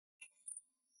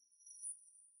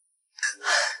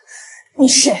你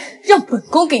谁？让本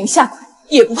宫给你下跪，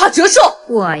也不怕折寿？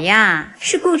我呀，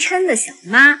是顾琛的小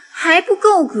妈，还不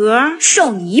够格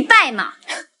受你一拜吗？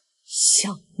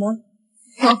小妈，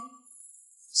哼，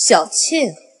小妾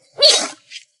了。你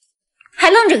还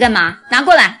愣着干嘛？拿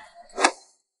过来。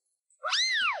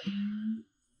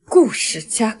故事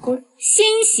家规：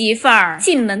新媳妇儿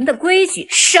进门的规矩，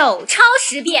手抄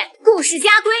10遍。故事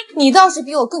家规，你倒是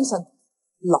比我更像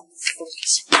老夫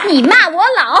人。你骂我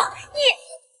老，你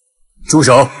住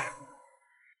手！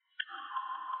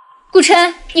顾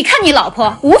琛，你看你老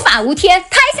婆无法无天，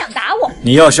她还想打我。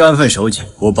你要是安分守己，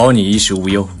我保你衣食无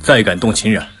忧；再敢动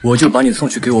秦冉，我就把你送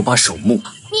去给我爸守墓。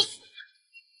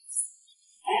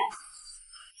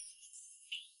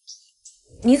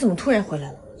你怎么突然回来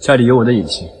了？家里有我的隐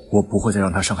情，我不会再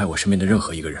让他伤害我身边的任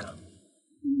何一个人了。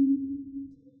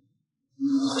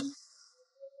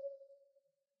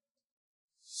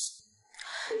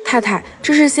太太，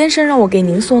这是先生让我给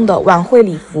您送的晚会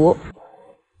礼服。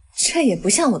这也不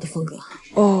像我的风格。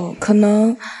哦，可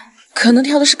能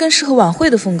挑的是更适合晚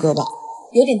会的风格吧。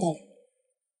有点道理。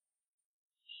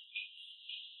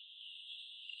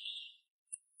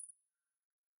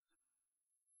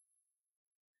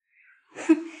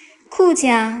顾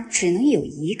家只能有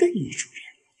一个女主人，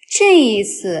这一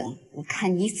次我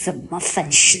看你怎么翻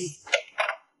身。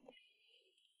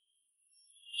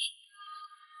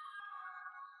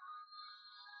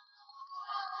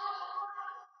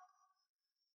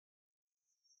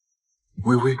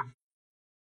微微，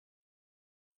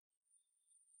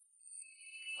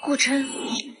顾琛，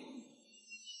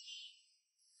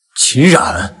秦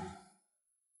冉，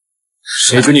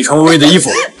谁准你穿微微的衣服？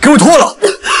给我脱了！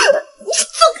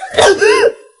哥，你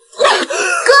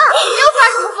又发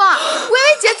什么疯？微微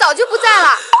姐早就不在了。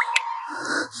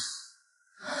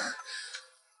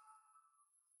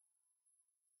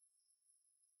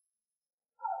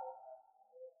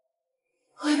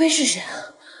微微是谁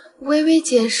啊？微微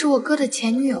姐是我哥的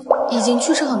前女友，已经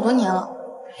去世很多年了。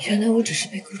原来我只是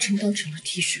被顾琛当成了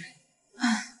替身。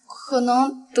唉，可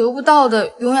能得不到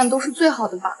的永远都是最好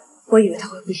的吧。我以为他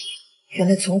会不一样，原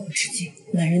来从古至今，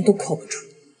男人都靠不住，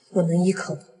我能依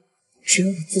靠的只有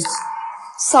我自己。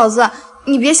嫂子，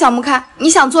你别想不开，你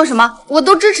想做什么，我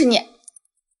都支持你。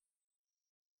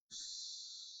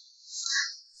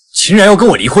秦冉要跟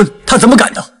我离婚，他怎么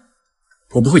敢的？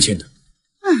我不会签的。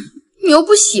你又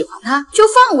不喜欢他，就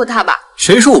放过他吧。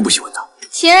谁说我不喜欢他？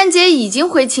情人节已经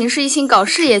回秦氏一心搞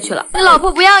事业去了，你老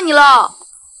婆不要你了。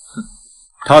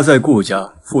他在顾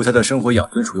家富态的生活养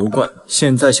尊处优惯了，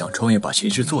现在想创业把秦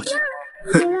氏做起来，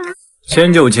哼，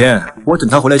签就签，我等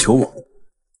他回来求我。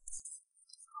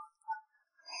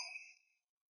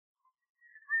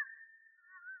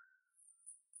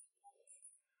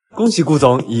恭喜顾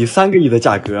总以3个亿的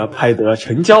价格拍得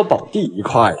成交宝地1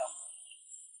块。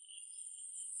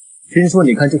听说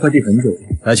你看这块地很久，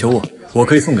来求我，我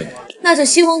可以送给你。那就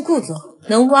希望顾总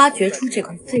能挖掘出这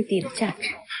块废地的价值。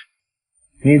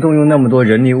你动用那么多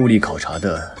人力物力考察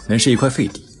的，能是一块废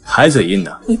地？还嘴硬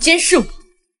呢？你监视我！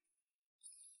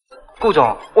顾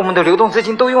总，我们的流动资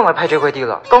金都用来拍这块地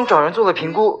了，刚找人做了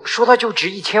评估，说它就值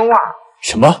1000万。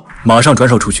什么？马上转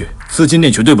手出去，资金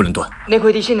链绝对不能断。那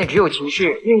块地现在只有秦氏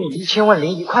愿意1000万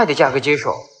零1块的价格接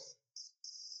手。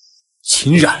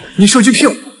秦冉，你说句骗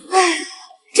我！唉，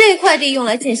这块地用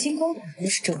来建新工厂都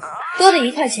是正好，多的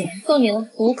1块钱送你了，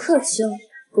不客气哦，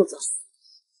顾总。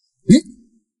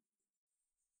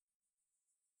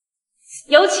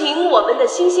有请我们的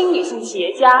新兴女性企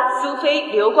业家苏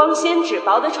菲流光纤纸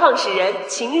薄的创始人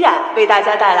秦冉为大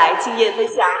家带来经验分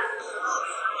享。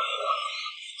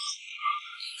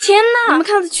天哪，你们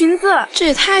看她的裙子，这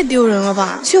也太丢人了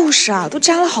吧！就是啊，都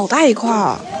粘了好大一块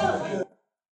儿。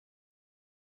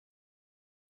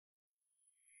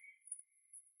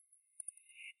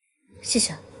谢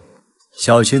谢。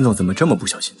小秦总怎么这么不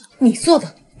小心呢？你做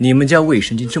的。你们家卫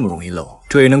生巾这么容易漏，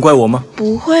这也能怪我吗？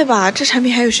不会吧，这产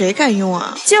品还有谁敢用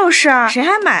啊？就是啊，谁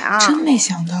还买啊？真没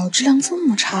想到质量这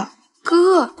么差。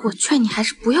哥，我劝你还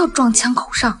是不要撞枪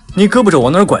口上。你胳膊肘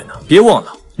往哪儿拐呢？别忘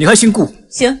了，你还姓顾。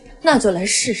行，那就来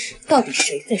试试，到底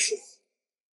谁在说？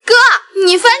哥，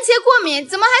你番茄过敏，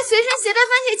怎么还随身携带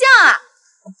番茄酱啊？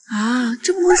啊，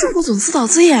这不会是顾总自导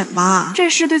自演吧？这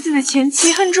是对自己的前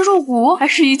妻恨之入骨，还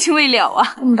是余情未了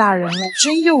啊？这么大人了，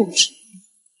真幼稚。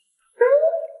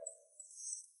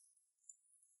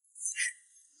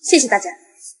谢谢大家。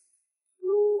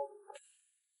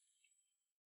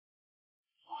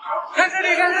看这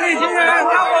里，看这里，秦冉，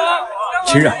加我！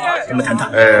秦冉，咱们谈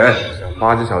谈。哎，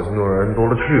巴结小青的人多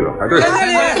了去了，排队。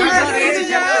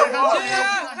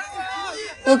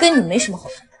我跟你没什么好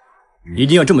谈的。一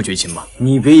定要这么绝情吗？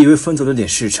你别以为分走了点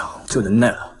市场就能耐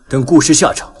了，等故事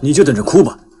下场，你就等着哭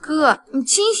吧。哥，你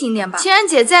清醒点吧。秦然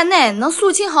姐在内能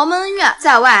肃清豪门恩怨，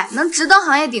在外能直登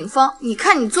行业顶峰。你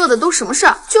看你做的都什么事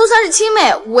儿？就算是亲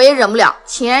妹，我也忍不了。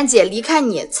秦然姐离开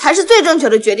你才是最正确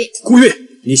的决定。顾月，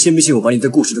你信不信我把你在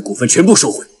顾氏的股份全部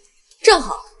收回？正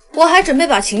好，我还准备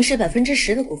把秦氏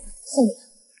10%的股份送给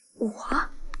他。我？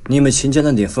你们秦家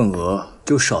那点份额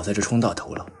就少在这充大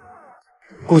头了。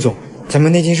顾总，咱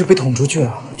们那件事被捅出去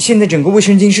了，现在整个卫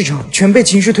生巾市场全被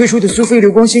秦氏推出的苏菲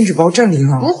流光仙纸包占领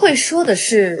了。不会说的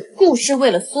是顾氏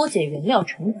为了缩减原料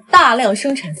成本，大量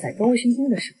生产散装卫生巾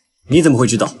的事？你怎么会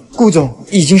知道？顾总，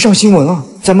已经上新闻了，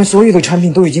咱们所有的产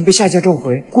品都已经被下架召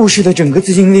回，顾氏的整个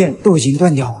资金链都已经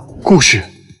断掉了。顾氏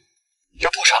要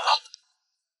破产了。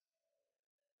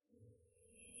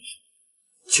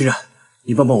秦然，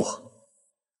你帮帮我。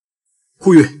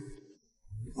顾月，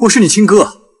我是你亲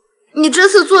哥。你这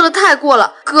次做的太过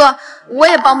了，哥，我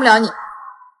也帮不了你。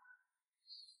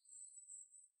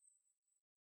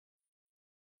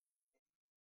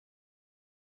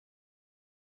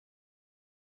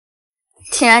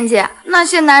秦然姐，那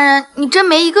些男人你真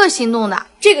没一个心动的。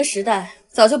这个时代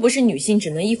早就不是女性只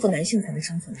能依附男性才能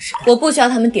生存的时代，我不需要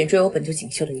他们点缀我本就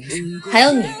锦绣的人生。还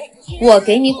有你，我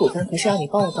给你股份可是要你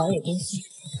帮我管理公司，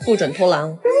不准偷懒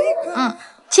哦。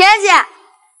秦然姐，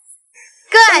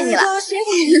更爱你了。